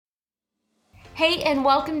Hey, and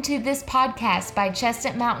welcome to this podcast by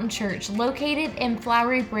Chestnut Mountain Church, located in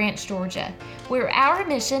Flowery Branch, Georgia, where our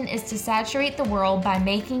mission is to saturate the world by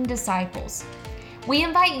making disciples. We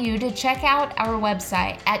invite you to check out our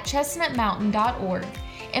website at chestnutmountain.org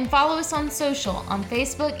and follow us on social on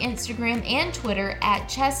Facebook, Instagram, and Twitter at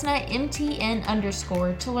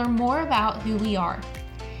chestnutmtn_ to learn more about who we are.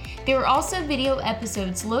 There are also video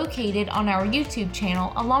episodes located on our YouTube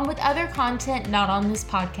channel, along with other content not on this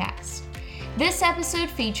podcast. This episode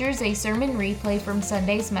features a sermon replay from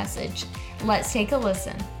Sunday's message. Let's take a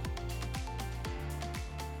listen.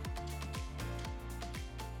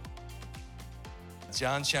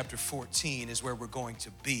 John chapter 14 is where we're going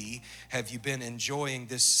to be. Have you been enjoying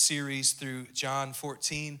this series through John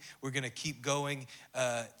 14? We're going to keep going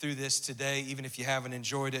through this today. Even if you haven't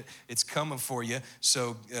enjoyed it, it's coming for you.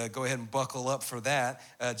 So go ahead and buckle up for that.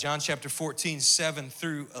 John chapter 14, 7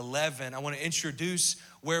 through 11. I want to introduce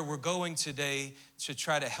where we're going today to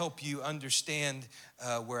try to help you understand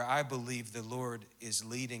where I believe the Lord is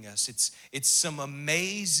leading us. It's some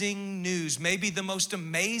amazing news. Maybe the most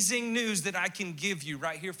amazing news that I can give you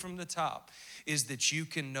right here from the top is that you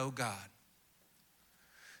can know God.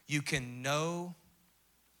 You can know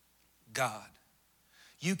God.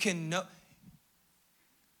 You can know,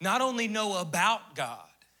 not only know about God,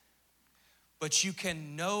 but you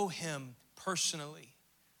can know Him personally,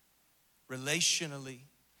 relationally.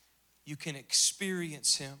 You can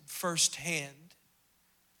experience Him firsthand.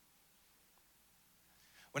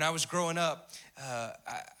 When I was growing up,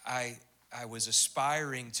 I was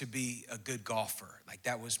aspiring to be a good golfer. Like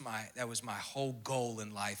that was my whole goal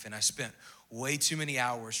in life, and I spent way too many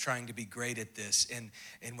hours trying to be great at this.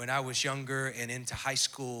 And when I was younger and into high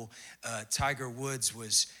school, Tiger Woods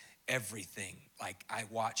was everything. Like I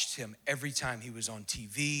watched him every time he was on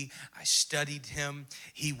TV. I studied him.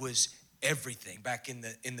 He was everything back in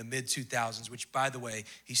the mid 2000s, which by the way,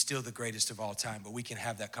 he's still the greatest of all time, but we can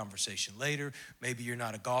have that conversation later. Maybe you're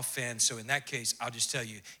not a golf fan, so in that case, I'll just tell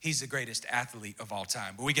you, he's the greatest athlete of all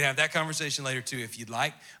time, but we can have that conversation later too if you'd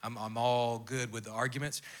like. I'm all good with the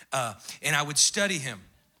arguments. And I would study him.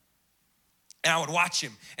 And I would watch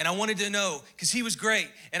him, and I wanted to know, because he was great,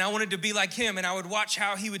 and I wanted to be like him, and I would watch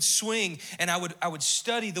how he would swing, and I would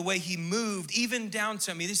study the way he moved, even down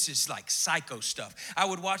to, this is like psycho stuff. I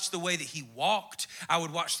would watch the way that he walked. I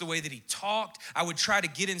would watch the way that he talked. I would try to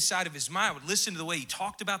get inside of his mind. I would listen to the way he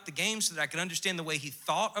talked about the game so that I could understand the way he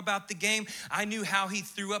thought about the game. I knew how he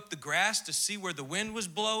threw up the grass to see where the wind was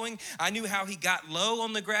blowing. I knew how he got low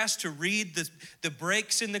on the grass to read the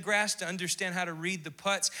breaks in the grass, to understand how to read the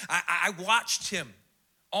putts. I watched him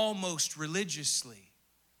almost religiously.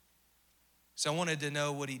 So I wanted to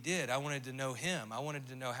know what he did. I wanted to know him. I wanted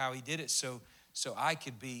to know how he did it so I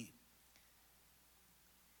could be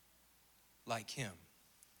like him.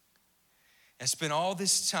 I spent all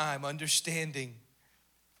this time understanding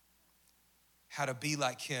how to be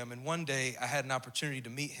like him. And one day I had an opportunity to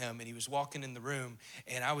meet him, and he was walking in the room,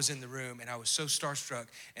 and I was in the room, and I was so starstruck,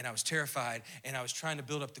 and I was terrified, and I was trying to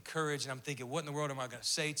build up the courage, and I'm thinking, what in the world am I gonna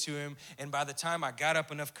say to him? And by the time I got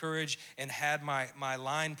up enough courage and had my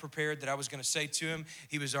line prepared that I was gonna say to him,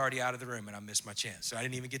 he was already out of the room, and I missed my chance. So I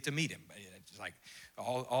didn't even get to meet him. It's like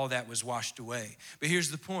all that was washed away. But here's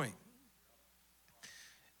the point.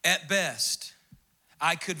 At best,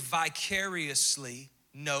 I could vicariously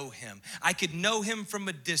know him. I could know him from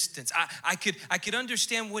a distance. I could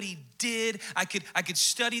understand what he did. I could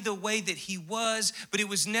study the way that he was, but it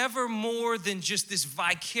was never more than just this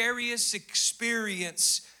vicarious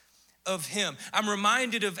experience of him. I'm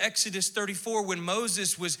reminded of Exodus 34 when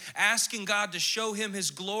Moses was asking God to show him his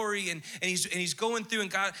glory, and he's going through, and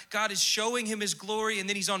God is showing him his glory, and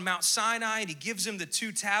then he's on Mount Sinai, and he gives him the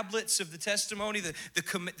 2 tablets of the testimony,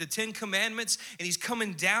 the 10 commandments, and he's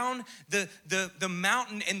coming down the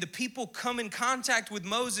mountain, and the people come in contact with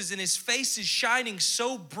Moses, and his face is shining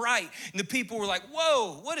so bright, and the people were like,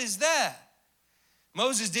 whoa, what is that?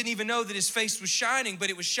 Moses didn't even know that his face was shining, but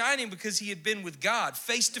it was shining because he had been with God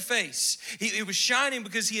face to face. It was shining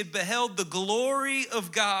because he had beheld the glory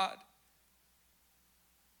of God.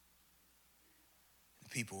 The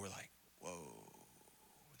people were like, whoa,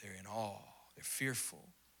 they're in awe, they're fearful.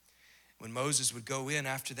 When Moses would go in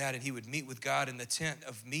after that and he would meet with God in the tent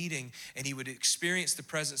of meeting and he would experience the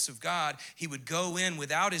presence of God, he would go in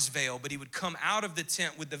without his veil, but he would come out of the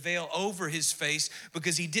tent with the veil over his face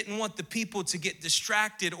because he didn't want the people to get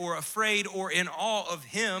distracted or afraid or in awe of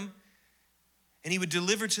him. And he would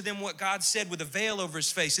deliver to them what God said with a veil over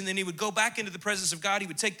his face. And then he would go back into the presence of God. He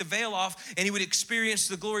would take the veil off and he would experience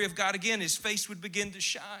the glory of God again. His face would begin to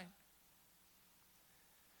shine.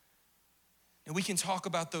 And we can talk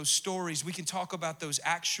about those stories. We can talk about those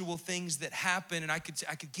actual things that happen. And I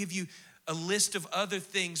could give you a list of other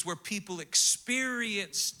things where people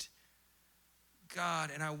experienced God.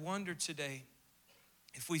 And I wonder today,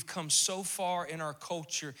 if we've come so far in our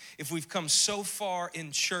culture, if we've come so far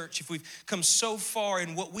in church, if we've come so far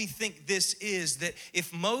in what we think this is, that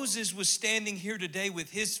if Moses was standing here today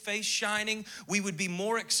with his face shining, we would be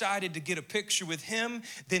more excited to get a picture with him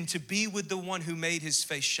than to be with the one who made his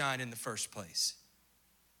face shine in the first place.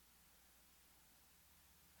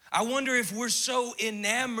 I wonder if we're so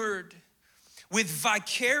enamored with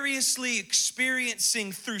vicariously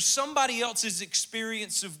experiencing through somebody else's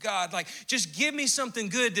experience of God. Like, just give me something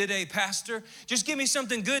good today, pastor. Just give me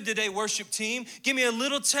something good today, worship team. Give me a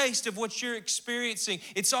little taste of what you're experiencing.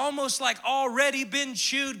 It's almost like already been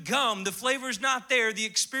chewed gum. The flavor's not there, the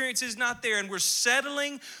experience is not there, and we're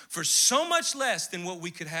settling for so much less than what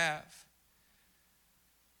we could have.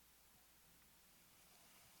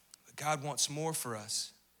 But God wants more for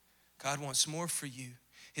us. God wants more for you.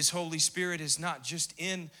 His Holy Spirit is not just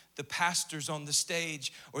in the pastors on the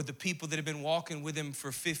stage or the people that have been walking with him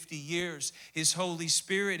for 50 years. His Holy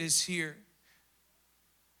Spirit is here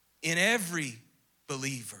in every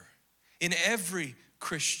believer, in every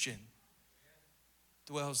Christian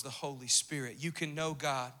dwells the Holy Spirit. You can know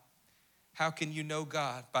God. How can you know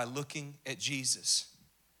God? By looking at Jesus.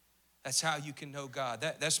 That's how you can know God.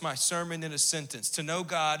 That's my sermon in a sentence. To know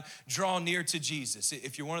God, draw near to Jesus.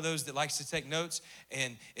 If you're one of those that likes to take notes,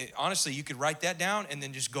 and honestly, you could write that down and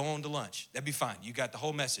then just go on to lunch. That'd be fine. You got the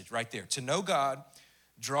whole message right there. To know God,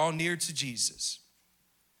 draw near to Jesus.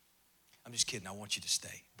 I'm just kidding. I want you to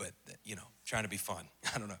stay, but trying to be fun.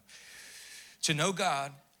 I don't know. To know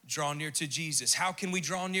God, draw near to Jesus. How can we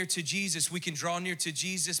draw near to Jesus? We can draw near to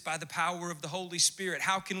Jesus by the power of the Holy Spirit.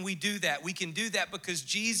 How can we do that? We can do that because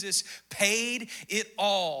Jesus paid it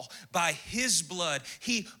all by his blood.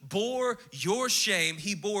 He bore your shame.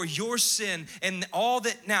 He bore your sin, and all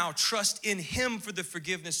that now trust in him for the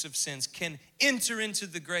forgiveness of sins can enter into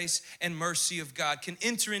the grace and mercy of God, can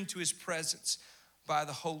enter into his presence by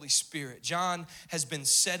the Holy Spirit. John has been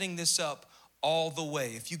setting this up all the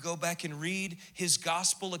way. If you go back and read his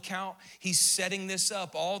gospel account, he's setting this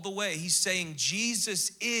up all the way. He's saying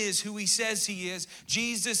Jesus is who he says he is.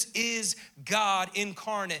 Jesus is God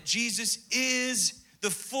incarnate. Jesus is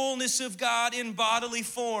the fullness of God in bodily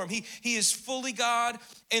form. He is fully God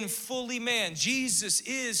and fully man. Jesus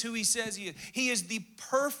is who he says he is. He is the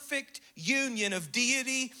perfect union of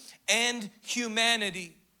deity and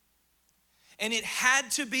humanity. And it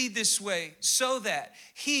had to be this way so that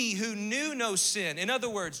he who knew no sin, in other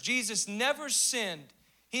words, Jesus never sinned.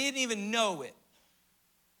 He didn't even know it.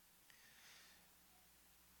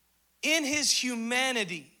 In his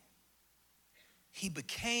humanity, he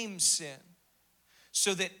became sin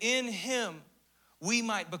so that in him we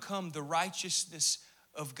might become the righteousness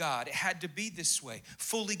of God. It had to be this way,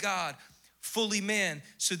 fully God, fully man,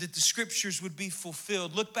 so that the scriptures would be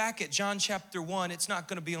fulfilled. Look back at John chapter 1. It's not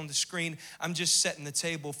going to be on the screen. I'm just setting the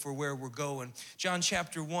table for where we're going. John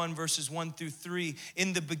chapter 1, verses 1 through 3.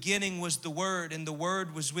 In the beginning was the Word, and the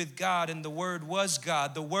Word was with God, and the Word was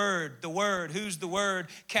God. The Word. Who's the Word?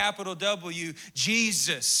 Capital W,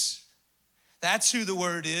 Jesus. That's who the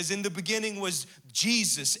Word is. In the beginning was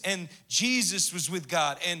Jesus, and Jesus was with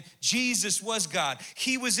God, and Jesus was God.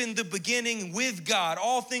 He was in the beginning with God.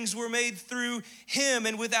 All things were made through him,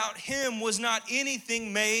 and without him was not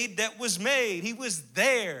anything made that was made. He was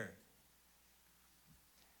there.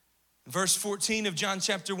 Verse 14 of John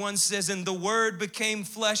chapter 1 says, and the Word became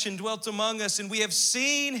flesh and dwelt among us, and we have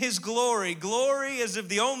seen his glory. Glory as of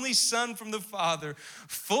the only Son from the Father,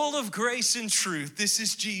 full of grace and truth. This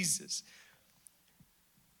is Jesus.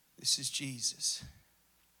 This is Jesus.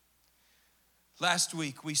 Last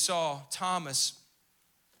week we saw Thomas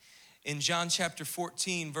in John chapter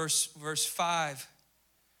 14, verse 5.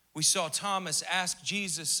 We saw Thomas ask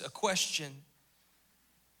Jesus a question.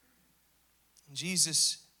 And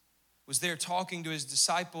Jesus was there talking to his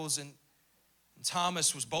disciples, and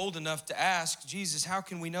Thomas was bold enough to ask, Jesus, how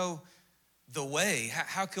can we know the way?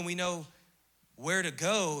 How can we know where to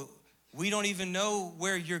go? We don't even know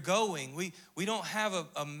where you're going. We don't have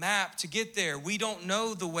a map to get there. We don't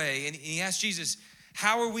know the way. And he asked Jesus,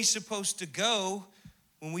 how are we supposed to go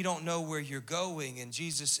when we don't know where you're going? And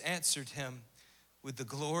Jesus answered him with the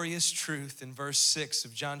glorious truth in verse 6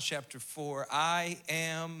 of John chapter 4. I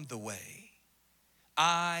am the way.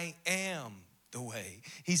 I am the way.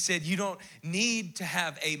 He said, you don't need to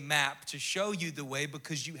have a map to show you the way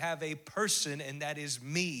because you have a person, and that is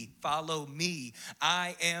me. Follow me.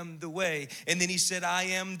 I am the way. And then he said, I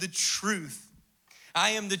am the truth.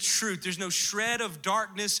 I am the truth. There's no shred of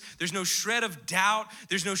darkness. There's no shred of doubt.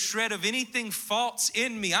 There's no shred of anything false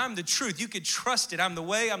in me. I'm the truth. You could trust it. I'm the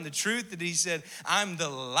way, I'm the truth. And he said, I'm the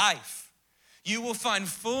life. You will find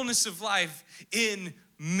fullness of life in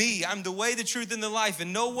me. I'm the way, the truth, and the life.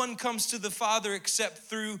 And no one comes to the Father except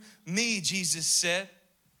through me, Jesus said.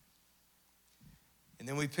 And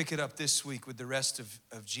then we pick it up this week with the rest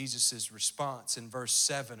of Jesus' response in verse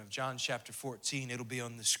 7 of John chapter 14. It'll be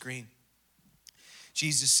on the screen.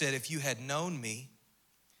 Jesus said, if you had known me,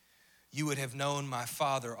 you would have known my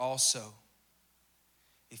Father also.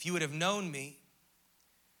 If you would have known me,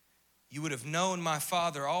 you would have known my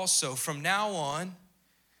Father also. From now on,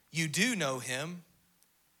 you do know him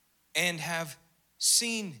and have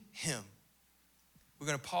seen him. We're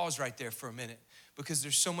going to pause right there for a minute because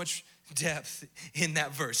there's so much depth in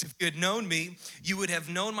that verse. If you had known me, you would have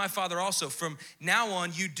known my Father also. From now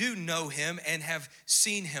on, you do know him and have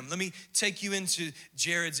seen him. Let me take you into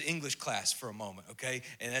Jared's English class for a moment, okay?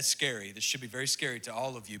 And that's scary. This should be very scary to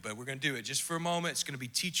all of you, but we're going to do it just for a moment. It's going to be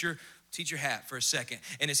teacher hat for a second.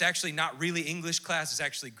 And it's actually not really English class. It's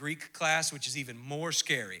actually Greek class, which is even more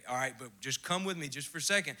scary. All right, but just come with me just for a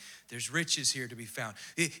second. There's riches here to be found.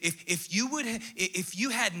 If you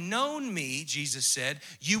had known me, Jesus said,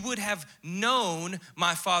 you would have known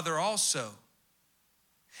my Father also.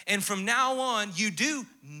 And from now on, you do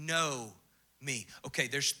know me. Okay,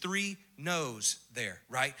 there's 3 no's there,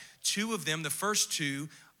 right? 2 of them, the first 2,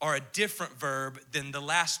 are a different verb than the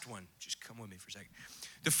last one. Just come with me for a second.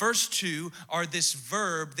 The first 2 are this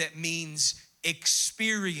verb that means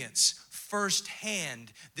experience,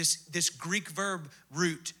 firsthand. This Greek verb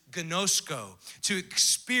root, gnosko, to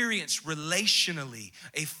experience relationally,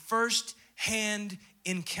 a firsthand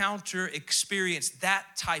encounter experience, that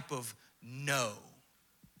type of know.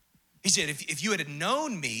 He said, if you had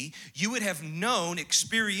known me, you would have known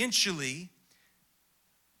experientially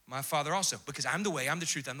my Father also, because I'm the way, I'm the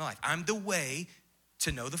truth, I'm the life. I'm the way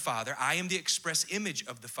to know the Father. I am the express image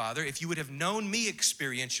of the Father. If you would have known me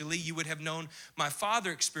experientially, you would have known my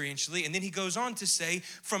Father experientially. And then he goes on to say,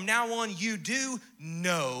 from now on, you do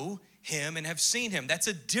know him and have seen him. That's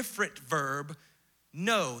a different verb,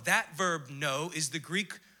 know. That verb, know, is the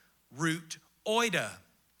Greek root oida,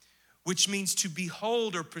 which means to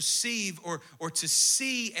behold or perceive or to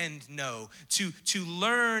see and know, to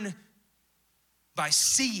learn by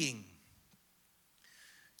seeing,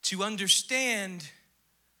 to understand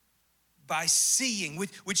by seeing,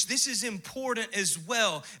 which this is important as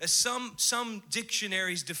well. As some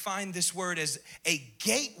dictionaries define this word as a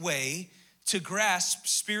gateway to grasp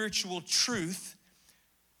spiritual truth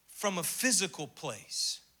from a physical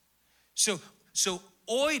place. So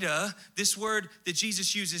oida, this word that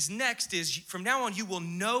Jesus uses next, is from now on you will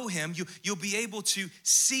know him. You'll be able to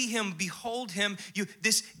see him, behold him.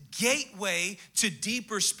 This gateway to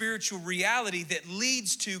deeper spiritual reality that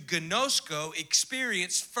leads to gnosko,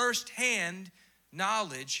 experience, firsthand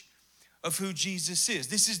knowledge of who Jesus is.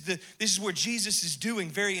 This is what Jesus is doing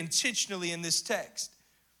very intentionally in this text.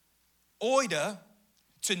 Oida,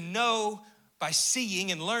 to know by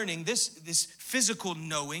seeing and learning, this physical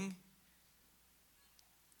knowing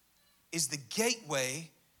is the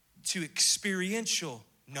gateway to experiential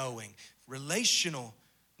knowing, relational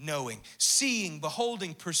knowing. Seeing,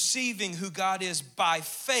 beholding, perceiving who God is by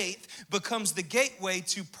faith becomes the gateway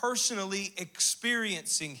to personally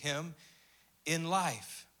experiencing him in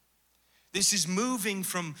life. This is moving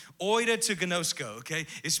from oida to gnosko, okay?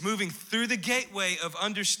 It's moving through the gateway of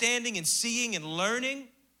understanding and seeing and learning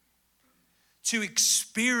to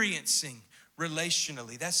experiencing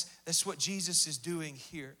relationally. That's what Jesus is doing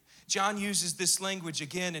here. John uses this language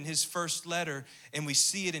again in his first letter, and we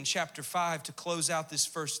see it in chapter 5 to close out this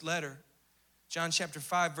first letter. John chapter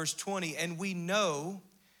 5, verse 20, and we know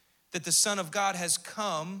that the Son of God has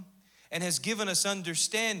come and has given us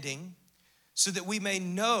understanding so that we may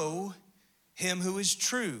know him who is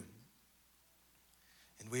true.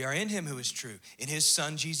 And we are in him who is true, in his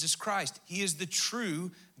Son, Jesus Christ. He is the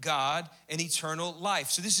true God and eternal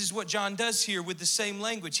life. So this is what John does here with the same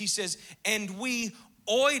language. He says, and we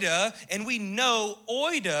oida, and we know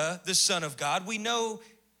oida, the Son of God. We know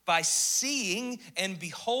by seeing and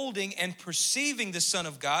beholding and perceiving the Son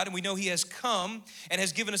of God, and we know he has come and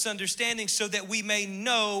has given us understanding so that we may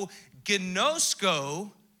know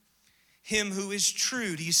gnosko, him who is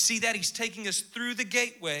true. Do you see that? He's taking us through the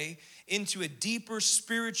gateway into a deeper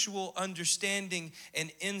spiritual understanding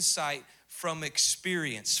and insight from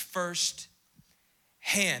experience. First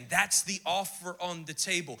hand. That's the offer on the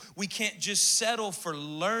table. We can't just settle for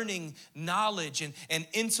learning knowledge and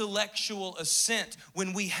intellectual assent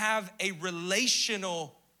when we have a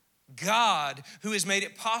relational God who has made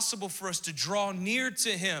it possible for us to draw near to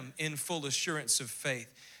him in full assurance of faith,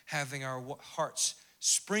 having our hearts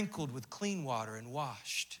sprinkled with clean water and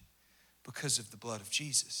washed because of the blood of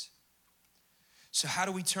Jesus. So how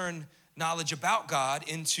do we turn knowledge about God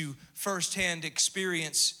into firsthand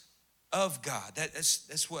experience of God?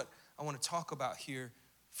 That's what I want to talk about here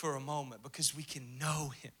for a moment, because we can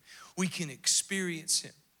know him. We can experience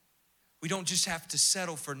him. We don't just have to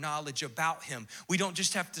settle for knowledge about him. We don't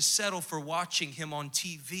just have to settle for watching him on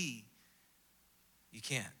TV. You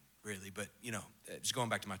can't really, but just going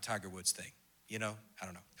back to my Tiger Woods thing, I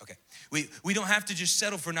don't know. Okay. We don't have to just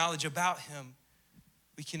settle for knowledge about him.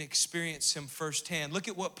 We can experience him firsthand. Look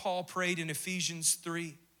at what Paul prayed in Ephesians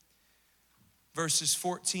 3, verses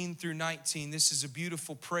 14 through 19. This is a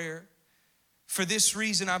beautiful prayer. For this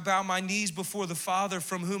reason, I bow my knees before the Father,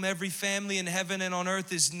 from whom every family in heaven and on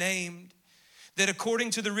earth is named, that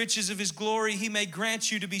according to the riches of his glory, he may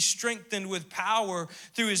grant you to be strengthened with power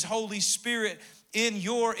through his Holy Spirit in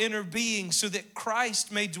your inner being, so that Christ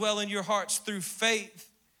may dwell in your hearts through faith,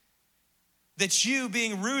 that you,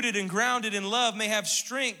 being rooted and grounded in love, may have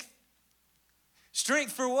strength.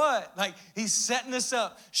 Strength for what? Like, he's setting us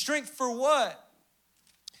up. Strength for what?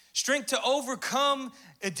 Strength to overcome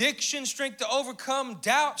addiction, strength to overcome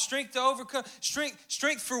doubt, strength to overcome,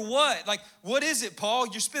 strength for what? Like, what is it, Paul?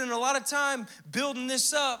 You're spending a lot of time building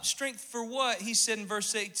this up. Strength for what? He said in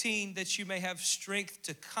verse 18, that you may have strength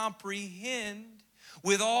to comprehend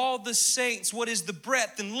with all the saints what is the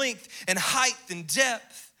breadth and length and height and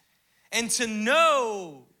depth, and to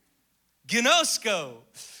know, gnosko,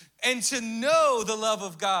 and to know the love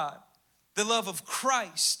of God, the love of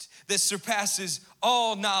Christ that surpasses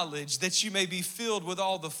all knowledge, that you may be filled with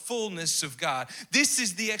all the fullness of God. This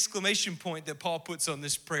is the exclamation point that Paul puts on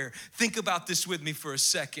this prayer. Think about this with me for a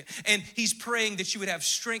second. And he's praying that you would have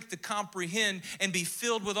strength to comprehend and be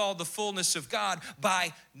filled with all the fullness of God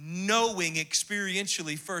by knowing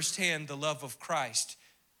experientially firsthand the love of Christ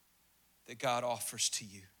that God offers to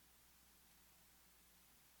you.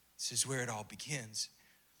 This is where it all begins.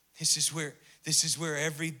 This is where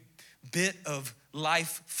every bit of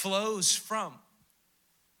life flows from.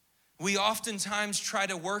 We oftentimes try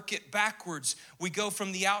to work it backwards. We go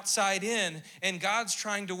from the outside in, and God's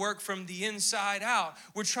trying to work from the inside out.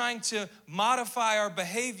 We're trying to modify our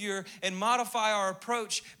behavior and modify our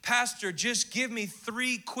approach. Pastor, just give me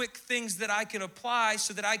 3 quick things that I can apply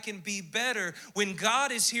so that I can be better. When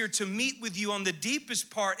God is here to meet with you on the deepest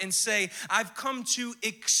part and say, I've come to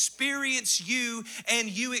experience you and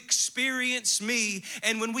you experience me.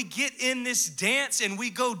 And when we get in this dance and we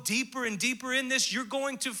go deeper and deeper in this, you're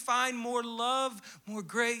going to find more love, more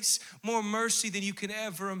grace, more mercy than you can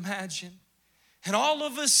ever imagine. And all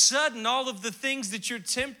of a sudden, all of the things that you're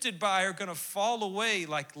tempted by are going to fall away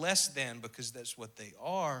like less than, because that's what they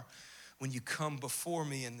are when you come before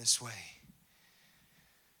me in this way.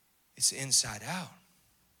 It's inside out.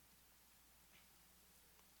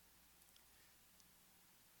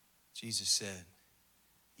 Jesus said,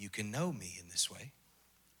 you can know me in this way.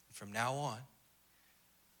 From now on,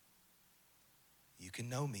 you can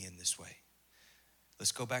know me in this way.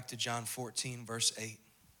 Let's go back to John 14, verse 8.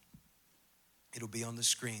 It'll be on the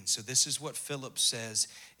screen. So this is what Philip says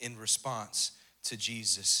in response to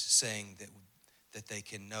Jesus saying that they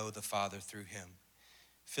can know the Father through him.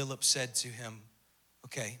 Philip said to him,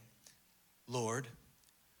 okay, Lord,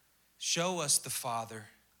 show us the Father,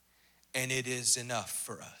 and it is enough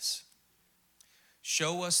for us.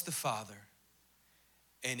 Show us the Father,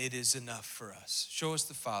 and it is enough for us. Show us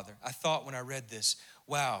the Father. I thought when I read this,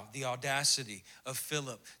 wow, the audacity of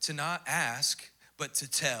Philip to not ask, but to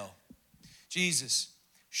tell. Jesus,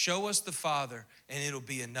 show us the Father, and it'll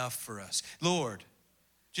be enough for us. Lord,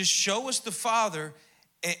 just show us the Father,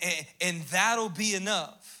 and that'll be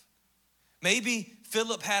enough. Maybe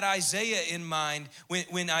Philip had Isaiah in mind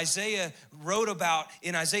when Isaiah wrote about,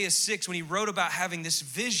 in Isaiah 6, when he wrote about having this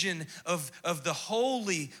vision of the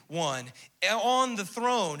Holy One on the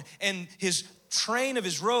throne, and his train of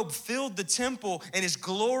his robe filled the temple, and his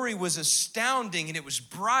glory was astounding, and it was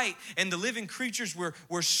bright, and the living creatures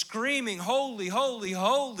were screaming, holy, holy,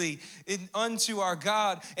 holy unto our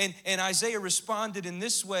God. And Isaiah responded in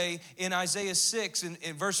this way in Isaiah 6,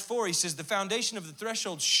 in verse 4, he says, the foundation of the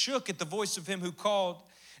threshold shook at the voice of him who called,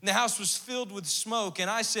 and the house was filled with smoke. And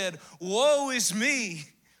I said, woe is me.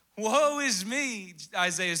 Woe is me,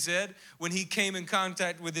 Isaiah said, when he came in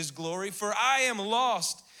contact with his glory, for I am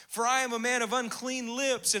lost. For I am a man of unclean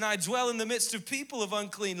lips, and I dwell in the midst of people of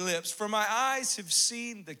unclean lips. For my eyes have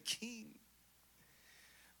seen the King.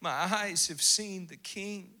 My eyes have seen the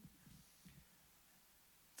King,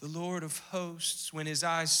 the Lord of hosts, when his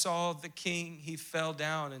eyes saw the king, he fell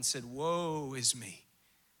down and said, woe is me,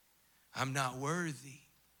 I'm not worthy.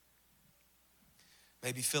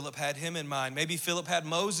 Maybe Philip had him in mind. Maybe Philip had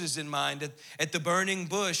Moses in mind at the burning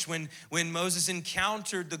bush when Moses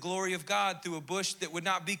encountered the glory of God through a bush that would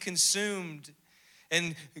not be consumed.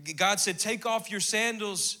 And God said, take off your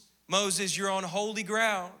sandals, Moses, you're on holy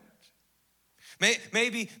ground.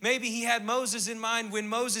 Maybe he had Moses in mind when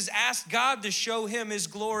Moses asked God to show him his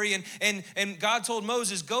glory, and God told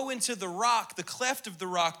Moses, go into the rock, the cleft of the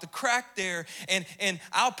rock, the crack there, and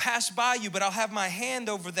I'll pass by you, but I'll have my hand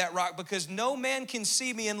over that rock because no man can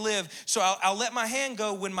see me and live. So I'll let my hand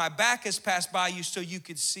go when my back has passed by you so you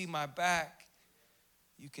could see my back.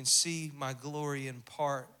 You can see my glory in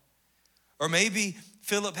part. Or maybe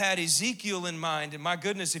Philip had Ezekiel in mind. And my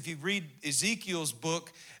goodness, if you read Ezekiel's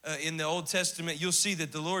book in the Old Testament, you'll see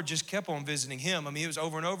that the Lord just kept on visiting him. I mean, it was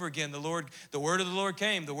over and over again. The word of the Lord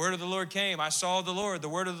came. The word of the Lord came. I saw the Lord. The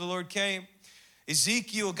word of the Lord came.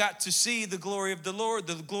 Ezekiel got to see the glory of the Lord.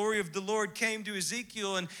 The glory of the Lord came to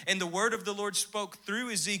Ezekiel, and the word of the Lord spoke through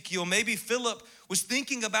Ezekiel. Maybe Philip was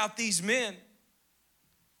thinking about these men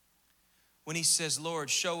when he says, Lord,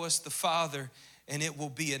 show us the Father, and it will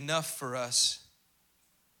be enough for us.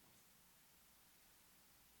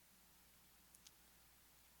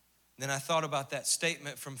 Then I thought about that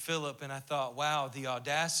statement from Philip, and I thought, wow, the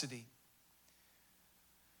audacity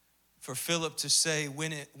for Philip to say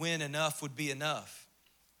when enough would be enough.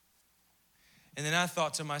 And then I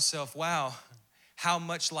thought to myself, wow, how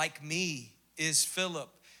much like me is Philip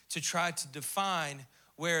to try to define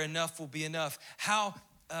where enough will be enough.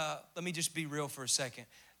 Let me just be real for a second.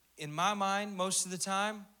 In my mind, most of the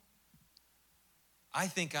time, I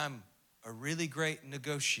think I'm a really great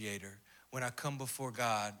negotiator when I come before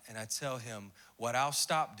God and I tell him what I'll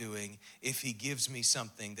stop doing if he gives me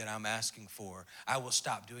something that I'm asking for. I will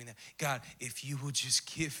stop doing that. God, if you will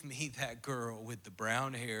just give me that girl with the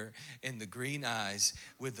brown hair and the green eyes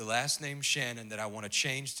with the last name Shannon that I want to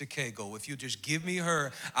change to Kegel, if you just give me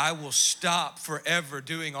her, I will stop forever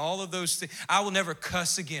doing all of those things. I will never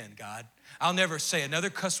cuss again, God. I'll never say another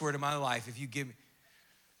cuss word in my life if you give me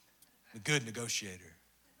a good negotiator.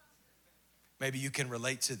 Maybe you can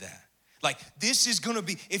relate to that. Like, this is gonna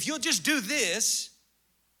be, if you'll just do this,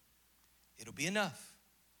 it'll be enough.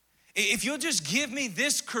 If you'll just give me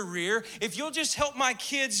this career, if you'll just help my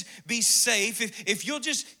kids be safe, if you'll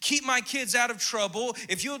just keep my kids out of trouble,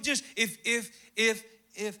 if you'll just, if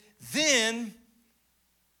then,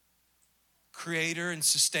 creator and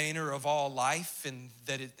sustainer of all life and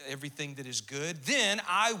everything that is good, then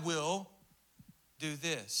I will do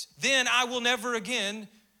this. Then I will never again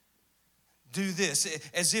do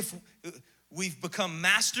this, as if we've become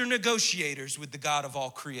master negotiators with the God of all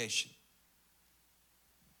creation.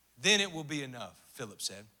 Then it will be enough, Philip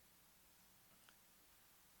said.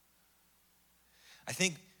 I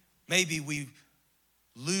think maybe we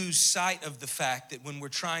lose sight of the fact that when we're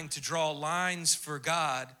trying to draw lines for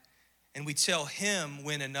God and we tell him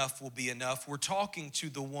when enough will be enough, we're talking to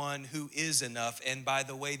the one who is enough. And by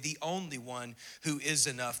the way, the only one who is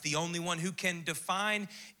enough, the only one who can define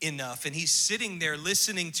enough. And he's sitting there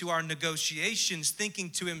listening to our negotiations, thinking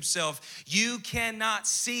to himself, you cannot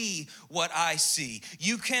see what I see.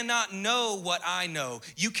 You cannot know what I know.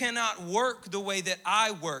 You cannot work the way that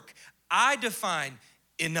I work. I define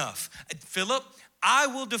enough. Philip, I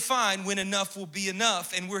will define when enough will be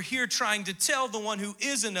enough. And we're here trying to tell the one who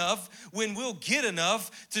is enough when we'll get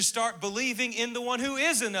enough to start believing in the one who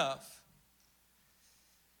is enough.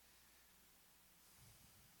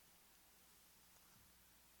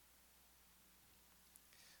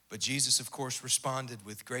 But Jesus, of course, responded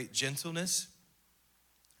with great gentleness,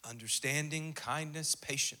 understanding, kindness,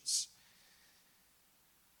 patience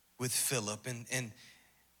with Philip. And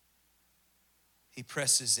he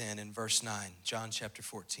presses in verse 9, John chapter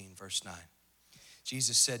 14, verse 9.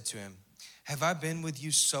 Jesus said to him, have I been with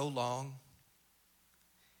you so long,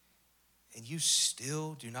 and you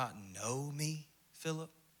still do not know me, Philip?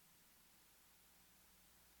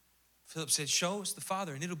 Philip said, show us the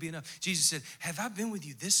Father, and it'll be enough. Jesus said, have I been with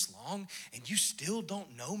you this long, and you still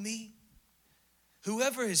don't know me?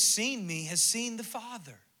 Whoever has seen me has seen the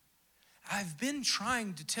Father. I've been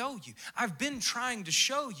trying to tell you. I've been trying to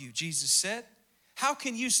show you, Jesus said. How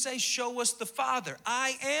can you say, show us the Father?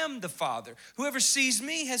 I am the Father. Whoever sees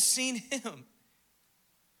me has seen him.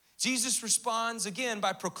 Jesus responds again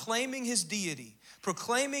by proclaiming his deity,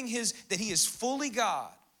 proclaiming that he is fully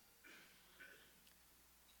God.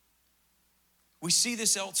 We see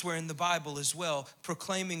this elsewhere in the Bible as well,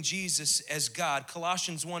 proclaiming Jesus as God.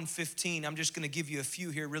 Colossians 1:15, I'm just gonna give you a few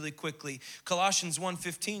here really quickly. Colossians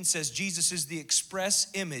 1:15 says Jesus is the express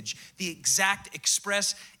image, the exact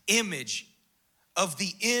express image of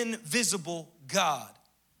the invisible God.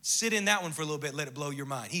 Sit in that one for a little bit, let it blow your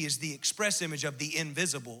mind. He is the express image of the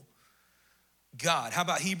invisible God. How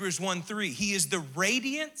about Hebrews 1:3? He is the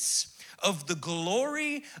radiance of the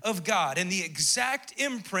glory of God and the exact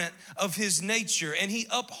imprint of his nature, and he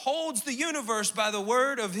upholds the universe by the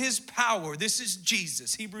word of his power. This is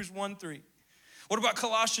Jesus, Hebrews 1:3. What about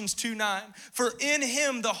Colossians 2:9? For in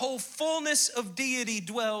him the whole fullness of deity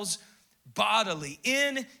dwells bodily.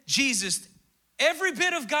 In Jesus, every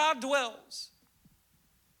bit of God dwells.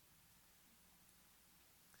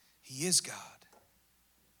 He is God.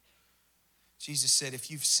 Jesus said,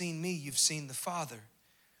 if you've seen me, you've seen the Father.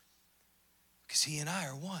 Because he and I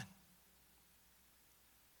are one.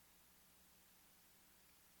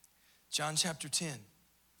 John chapter 10,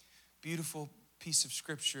 beautiful piece of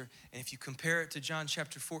scripture. And if you compare it to John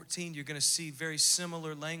chapter 14, you're going to see very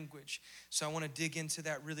similar language. So I want to dig into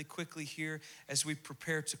that really quickly here as we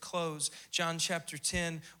prepare to close. John chapter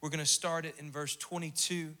 10, we're going to start it in verse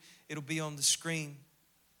 22. It'll be on the screen.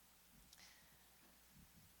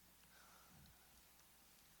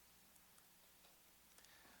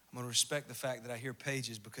 I'm going to respect the fact that I hear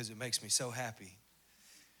pages because it makes me so happy.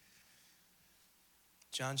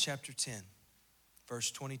 John chapter 10,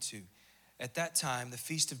 verse 22. At that time, the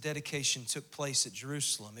feast of dedication took place at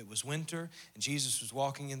Jerusalem. It was winter, and Jesus was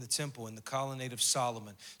walking in the temple in the colonnade of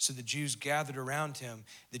Solomon. So the Jews gathered around him.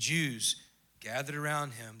 They're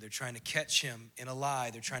trying to catch him in a lie.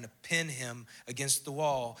 They're trying to pin him against the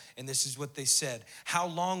wall. And this is what they said. How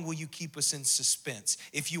long will you keep us in suspense?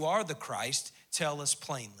 If you are the Christ, tell us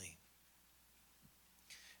plainly.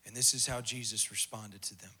 And this is how Jesus responded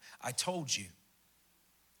to them. I told you.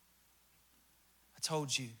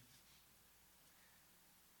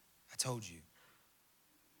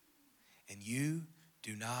 And you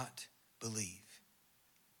do not believe.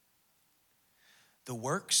 The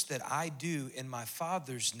works that I do in my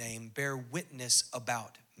Father's name bear witness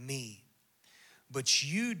about me. But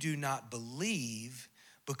you do not believe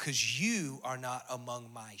because you are not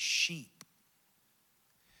among my sheep.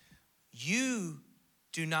 You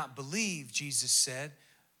do not believe, Jesus said,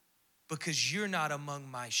 because you're not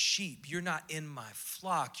among my sheep. You're not in my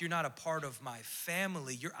flock. You're not a part of my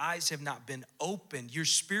family. Your eyes have not been opened. You're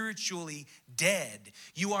spiritually dead.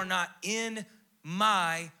 You are not in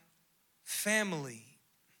my family.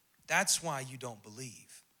 That's why you don't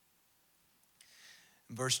believe.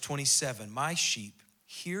 In verse 27, my sheep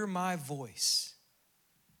hear my voice.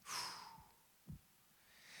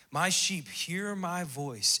 My sheep hear my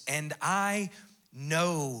voice, and I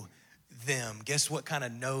know them. Guess what kind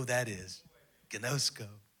of know that is? Gnosko.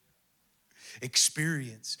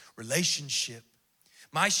 Experience, relationship.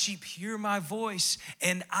 My sheep hear my voice,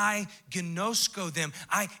 and I gnosko them.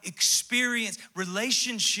 I experience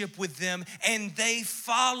relationship with them, and they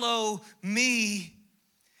follow me.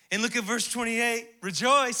 And look at verse 28.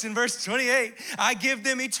 Rejoice in verse 28. I give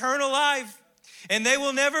them eternal life, and they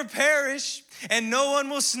will never perish, and no one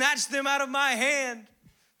will snatch them out of my hand.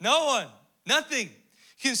 No one, nothing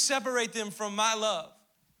can separate them from my love.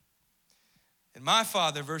 And my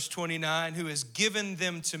Father, verse 29, who has given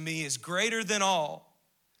them to me is greater than all.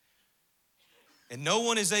 And no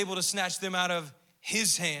one is able to snatch them out of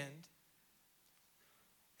his hand.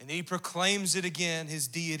 And he proclaims it again, his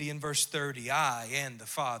deity in verse 30. I and the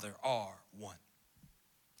Father are one.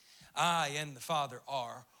 I and the Father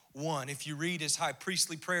are one. If you read his high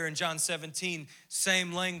priestly prayer in John 17,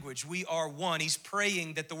 same language. We are one. He's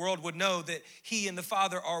praying that the world would know that he and the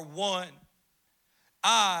Father are one.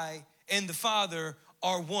 I and the Father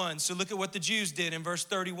are one. So look at what the Jews did in verse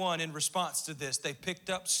 31 in response to this. They picked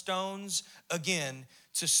up stones again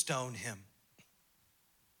to stone him.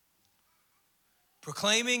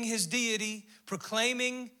 Proclaiming his deity,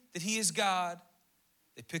 proclaiming that he is God,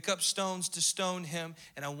 they pick up stones to stone him.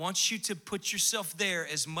 And I want you to put yourself there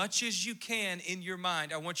as much as you can in your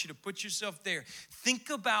mind. I want you to put yourself there. Think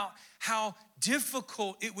about how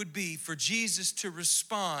difficult it would be for Jesus to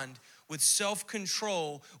respond with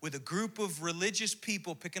self-control with a group of religious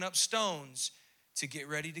people picking up stones to get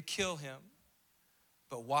ready to kill him.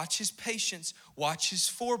 But watch his patience, watch his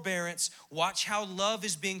forbearance, watch how love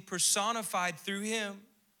is being personified through him.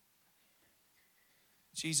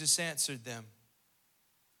 Jesus answered them.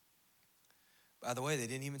 By the way, they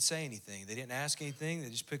didn't even say anything. They didn't ask anything. They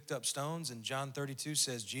just picked up stones. And John 32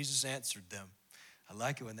 says, Jesus answered them. I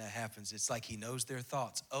like it when that happens. It's like he knows their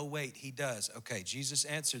thoughts. Oh, wait, he does. Okay, Jesus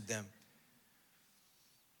answered them.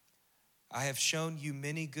 I have shown you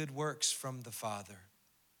many good works from the Father.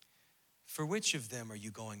 For which of them are you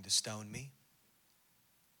going to stone me?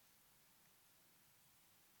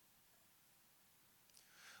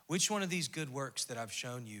 Which one of these good works that I've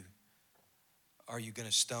shown you are you going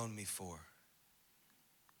to stone me for?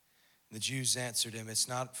 The Jews answered him, it's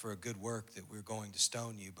not for a good work that we're going to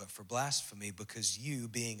stone you, but for blasphemy, because you,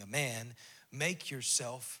 being a man, make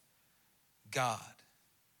yourself God.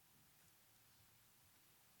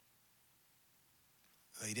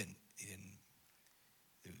 He didn't,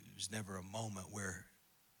 there was never a moment where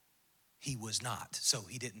he was not. So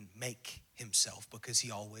he didn't make himself because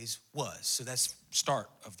he always was. So that's start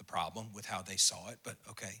of the problem with how they saw it, but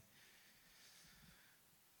okay.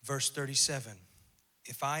 Verse 37,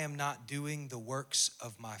 if I am not doing the works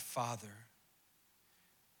of my Father,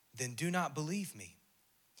 then do not believe me.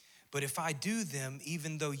 But if I do them,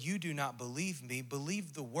 even though you do not believe me,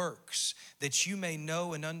 believe the works, that you may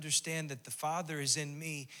know and understand that the Father is in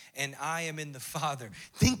me and I am in the Father.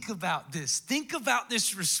 Think about this. Think about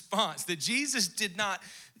this response that Jesus did not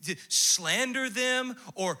slander them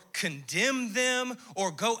or condemn them or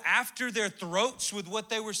go after their throats with what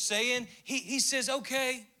they were saying. He says,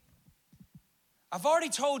 okay, I've already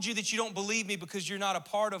told you that you don't believe me because you're not a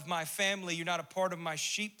part of my family. You're not a part of my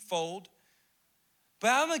sheepfold. But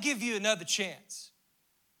I'm gonna give you another chance.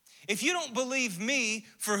 If you don't believe me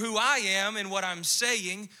for who I am and what I'm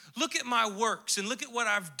saying, look at my works and look at what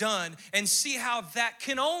I've done and see how that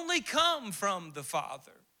can only come from the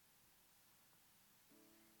Father.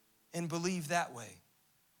 And believe that way.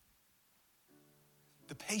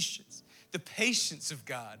 The patience of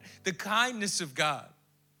God, the kindness of God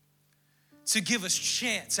to give us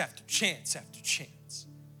chance after chance after chance.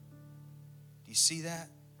 Do you see that?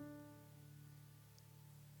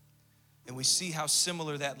 And we see how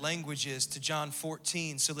similar that language is to John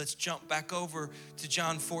 14. So let's jump back over to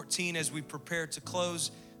John 14 as we prepare to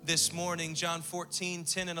close this morning. John 14,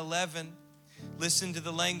 10 and 11. Listen to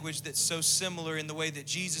the language that's so similar in the way that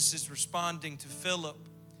Jesus is responding to Philip.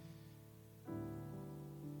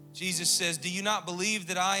 Jesus says, do you not believe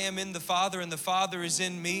that I am in the Father and the Father is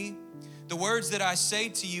in me? The words that I say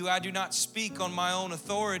to you, I do not speak on my own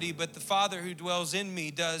authority, but the Father who dwells in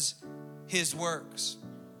me does his works.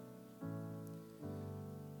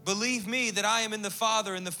 Believe me that I am in the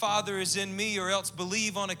Father and the Father is in me, or else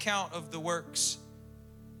believe on account of the works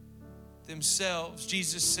themselves.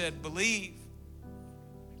 Jesus said, believe.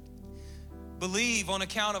 Believe on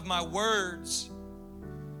account of my words.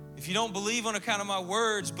 If you don't believe on account of my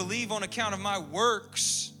words, believe on account of my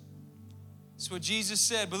works. That's what Jesus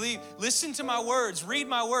said. Believe, listen to my words, read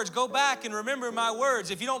my words, go back and remember my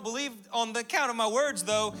words. If you don't believe on the account of my words,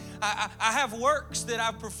 though, I have works that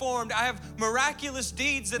I've performed. I have miraculous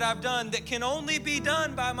deeds that I've done that can only be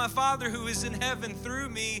done by my Father who is in heaven through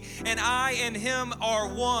me, and I and him are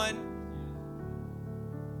one.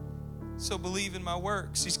 So believe in my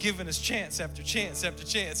works. He's given us chance after chance after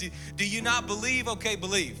chance. Do you not believe? Okay,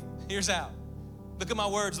 believe. Here's how. Look at my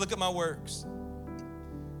words, look at my works.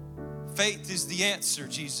 Faith is the answer,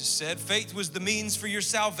 Jesus said. Faith was the means for your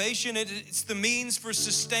salvation. It's the means for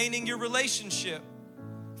sustaining your relationship.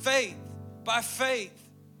 Faith, by faith,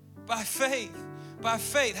 by faith, by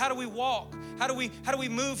faith. How do we walk? How do we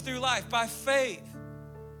move through life? By faith.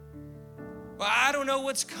 Well, I don't know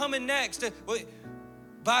what's coming next.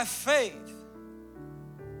 By faith.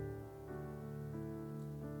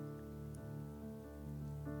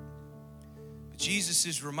 But Jesus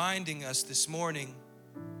is reminding us this morning,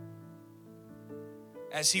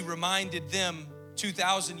 as he reminded them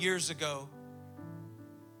 2,000 years ago,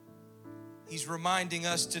 he's reminding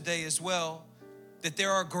us today as well that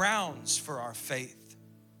there are grounds for our faith.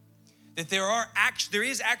 That there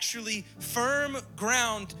is actually firm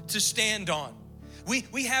ground to stand on.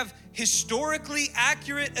 We have historically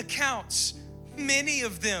accurate accounts, many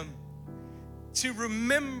of them, to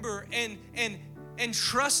remember and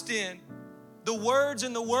trust in the words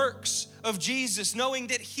and the works of Jesus, knowing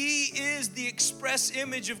that he is the express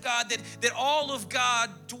image of God, that all of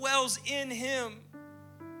God dwells in him.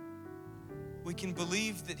 We can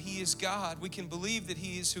believe that he is God. We can believe that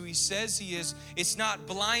he is who he says he is. It's not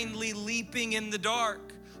blindly leaping in the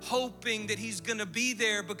dark, hoping that he's gonna be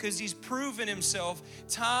there, because he's proven himself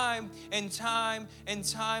time and time and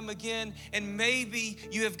time again. And maybe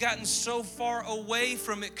you have gotten so far away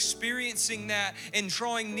from experiencing that and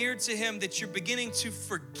drawing near to him that you're beginning to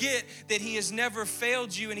forget that he has never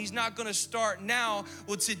failed you and he's not gonna start now.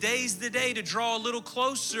 Well, today's the day to draw a little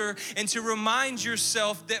closer and to remind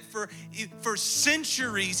yourself that for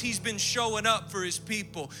centuries he's been showing up for his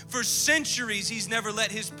people. For centuries he's never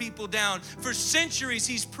let his people down. For centuries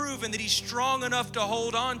he's proven that he's strong enough to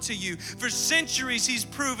hold on to you. For centuries, he's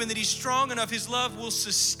proven that he's strong enough. His love will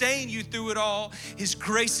sustain you through it all. His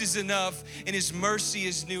grace is enough, and his mercy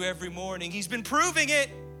is new every morning. He's been proving it.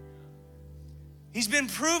 He's been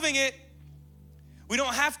proving it. We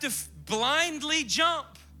don't have to blindly jump.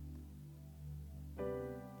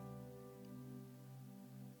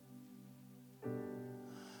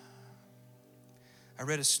 I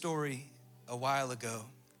read a story a while ago.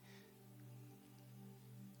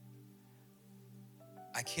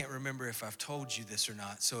 I can't remember if I've told you this or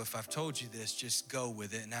not. So if I've told you this, just go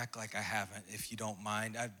with it and act like I haven't, if you don't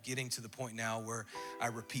mind. I'm getting to the point now where I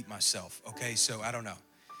repeat myself, okay? So I don't know.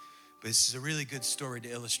 But this is a really good story to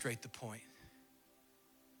illustrate the point.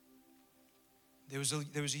 There was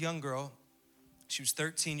a young girl. She was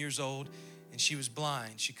 13 years old, and she was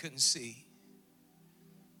blind. She couldn't see.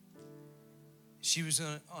 She was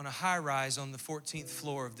on a high rise on the 14th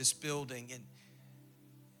floor of this building, and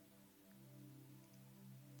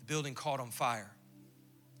the building caught on fire.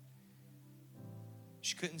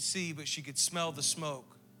 She couldn't see, but she could smell the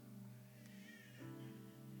smoke.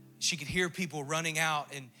 She could hear people running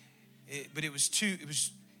out, but it was too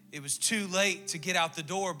late to get out the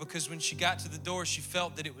door, because when she got to the door, she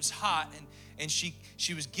felt that it was hot, and she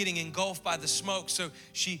was getting engulfed by the smoke. So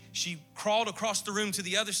she crawled across the room to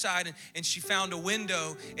the other side, and she found a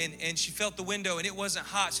window, and she felt the window, and it wasn't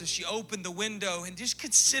hot. So she opened the window, and just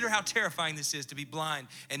consider how terrifying this is to be blind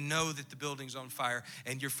and know that the building's on fire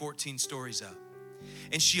and you're 14 stories up.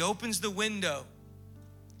 And she opens the window,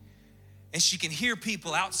 and she can hear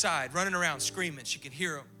people outside running around screaming. She can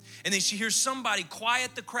hear them. And then she hears somebody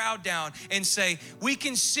quiet the crowd down and say, "We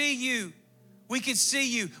can see you. We can see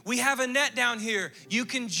you. We have a net down here. You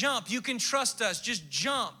can jump. You can trust us. Just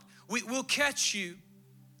jump. We'll catch you."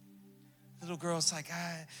 The little girl's like,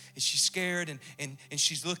 and she's scared, and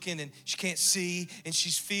she's looking, and she can't see, and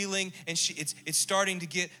she's feeling, and it's starting to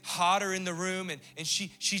get hotter in the room, and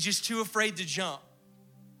she's just too afraid to jump.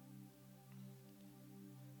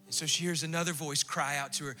 So she hears another voice cry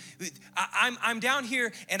out to her, I'm down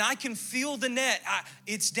here, and I can feel the net.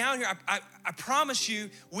 It's down here. I promise you,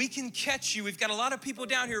 we can catch you. We've got a lot of people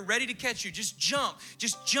down here ready to catch you. Just jump.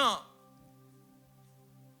 Just jump.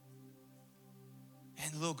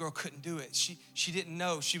 And the little girl couldn't do it. She didn't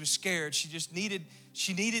know. She was scared. She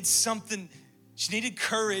needed something. She needed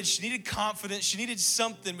courage. She needed confidence. She needed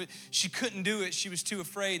something, but she couldn't do it. She was too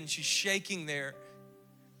afraid, and she's shaking there,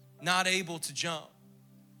 not able to jump.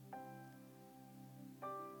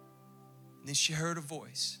 And then she heard a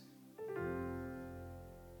voice.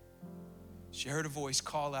 She heard a voice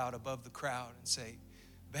call out above the crowd and say,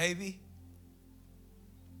 "Baby,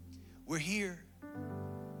 we're here.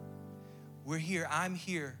 We're here. I'm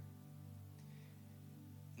here.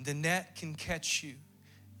 The net can catch you.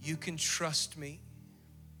 You can trust me."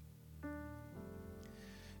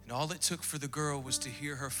 And all it took for the girl was to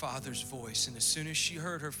hear her father's voice. And as soon as she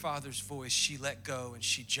heard her father's voice, she let go and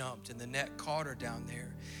she jumped, and the net caught her down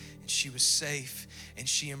there. And she was safe, and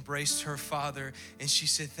she embraced her father, and she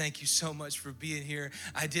said, "Thank you so much for being here.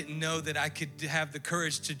 I didn't know that I could have the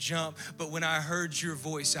courage to jump, but when I heard your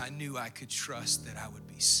voice, I knew I could trust that I would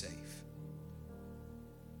be safe."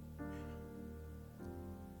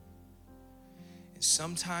 And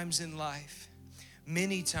sometimes in life,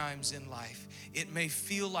 many times in life, it may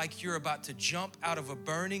feel like you're about to jump out of a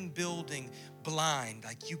burning building blind,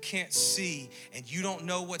 like you can't see and you don't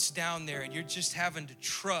know what's down there, and you're just having to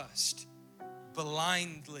trust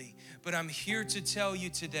blindly. But I'm here to tell you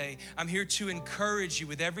today, I'm here to encourage you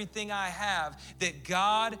with everything I have, that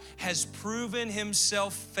God has proven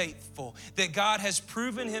himself faithful, that God has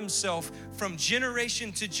proven himself from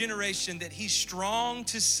generation to generation, that he's strong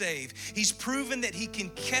to save. He's proven that he can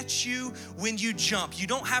catch you when you jump. You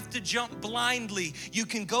don't have to jump blindly. You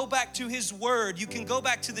can go back to his word. You can go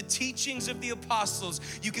back to the teachings of the apostles.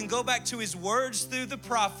 You can go back to his words through the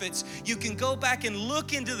prophets. You can go back and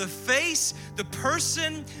look into the face, the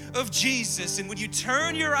person of Jesus. And when you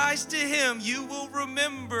turn your eyes to him, you will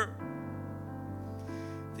remember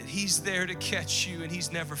that he's there to catch you, and he's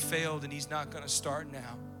never failed, and he's not going to start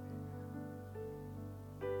now.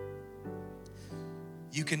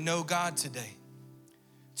 You can know God today.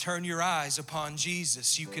 Turn your eyes upon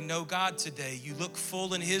Jesus. You can know God today. You look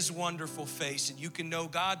full in his wonderful face, and you can know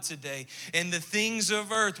God today. And the things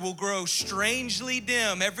of earth will grow strangely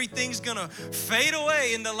dim. Everything's gonna fade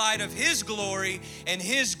away in the light of his glory and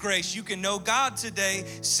his grace. You can know God today.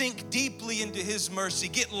 Sink deeply into his mercy.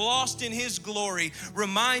 Get lost in his glory.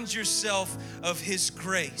 Remind yourself of his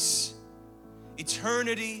grace.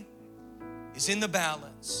 Eternity is in the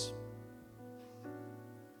balance.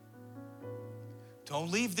 Don't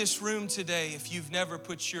leave this room today if you've never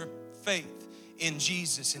put your faith in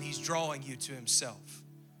Jesus and he's drawing you to himself.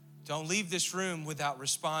 Don't leave this room without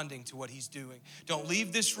responding to what he's doing. Don't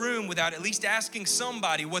leave this room without at least asking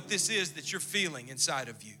somebody what this is that you're feeling inside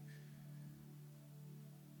of you.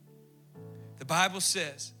 The Bible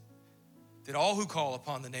says that all who call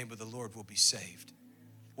upon the name of the Lord will be saved.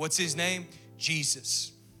 What's his name?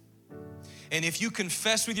 Jesus. And if you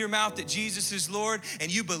confess with your mouth that Jesus is Lord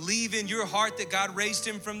and you believe in your heart that God raised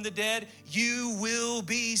him from the dead, you will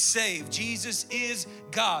be saved. Jesus is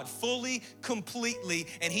God fully, completely,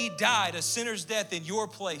 and he died a sinner's death in your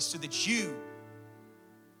place so that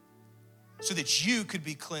you could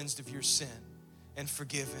be cleansed of your sin and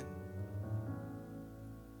forgiven.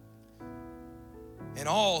 And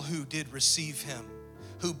all who did receive him,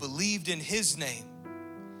 who believed in his name,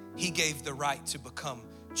 he gave the right to become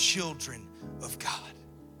children of God.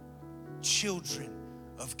 Children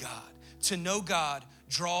of God. To know God,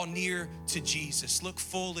 draw near to Jesus. Look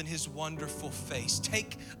full in his wonderful face.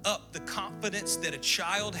 Take up the confidence that a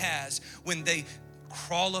child has when they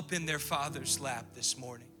crawl up in their father's lap this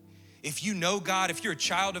morning. If you know God, if you're a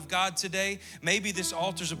child of God today, maybe this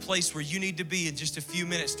altar's a place where you need to be in just a few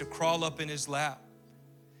minutes to crawl up in his lap,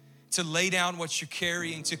 to lay down what you're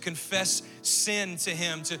carrying, to confess sin to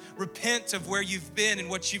him, to repent of where you've been and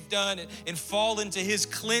what you've done and fall into his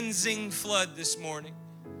cleansing flood this morning.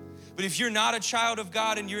 But if you're not a child of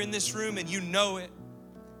God and you're in this room and you know it,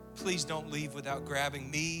 please don't leave without grabbing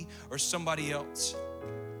me or somebody else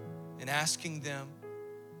and asking them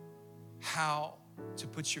how to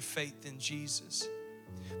put your faith in Jesus.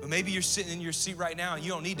 But maybe you're sitting in your seat right now and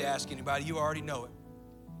you don't need to ask anybody, you already know it.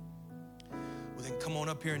 Well, then come on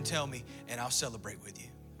up here and tell me, and I'll celebrate with you.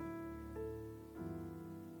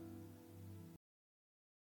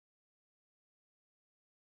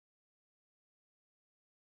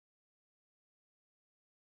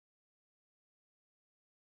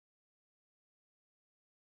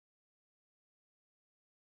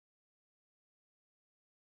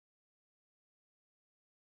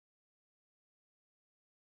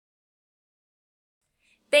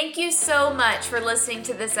 Thank you so much for listening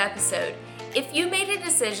to this episode. If you made a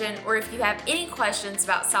decision or if you have any questions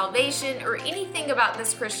about salvation or anything about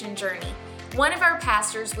this Christian journey, one of our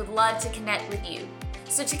pastors would love to connect with you.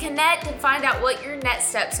 So to connect and find out what your next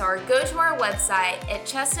steps are, go to our website at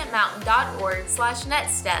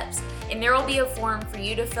chestnutmountain.org/nextsteps, and there will be a form for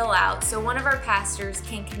you to fill out so one of our pastors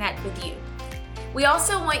can connect with you. We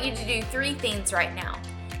also want you to do 3 things right now.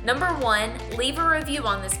 Number 1, leave a review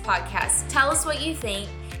on this podcast. Tell us what you think.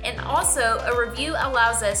 And also, a review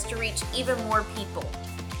allows us to reach even more people.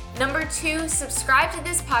 Number 2, subscribe to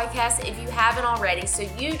this podcast if you haven't already so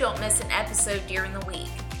you don't miss an episode during the week.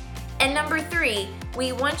 And number 3,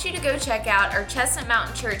 we want you to go check out our Chestnut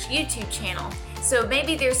Mountain Church YouTube channel. So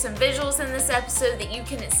maybe there's some visuals in this episode that you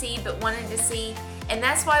couldn't see but wanted to see, and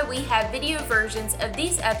that's why we have video versions of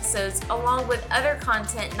these episodes along with other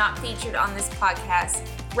content not featured on this podcast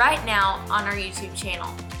right now on our YouTube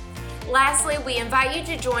channel. Lastly, we invite you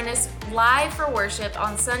to join us live for worship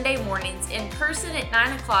on Sunday mornings in person at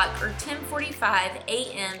 9 o'clock or 10:45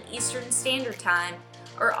 a.m. Eastern Standard Time,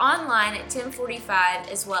 or online at 10:45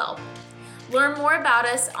 as well. Learn more about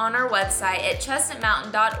us on our website at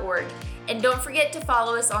chestnutmountain.org, and don't forget to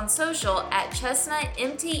follow us on social at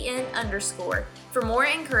chestnutmtn_ for more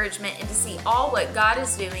encouragement and to see all what God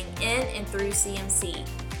is doing in and through CMC.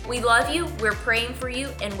 We love you, we're praying for you,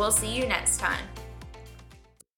 and we'll see you next time.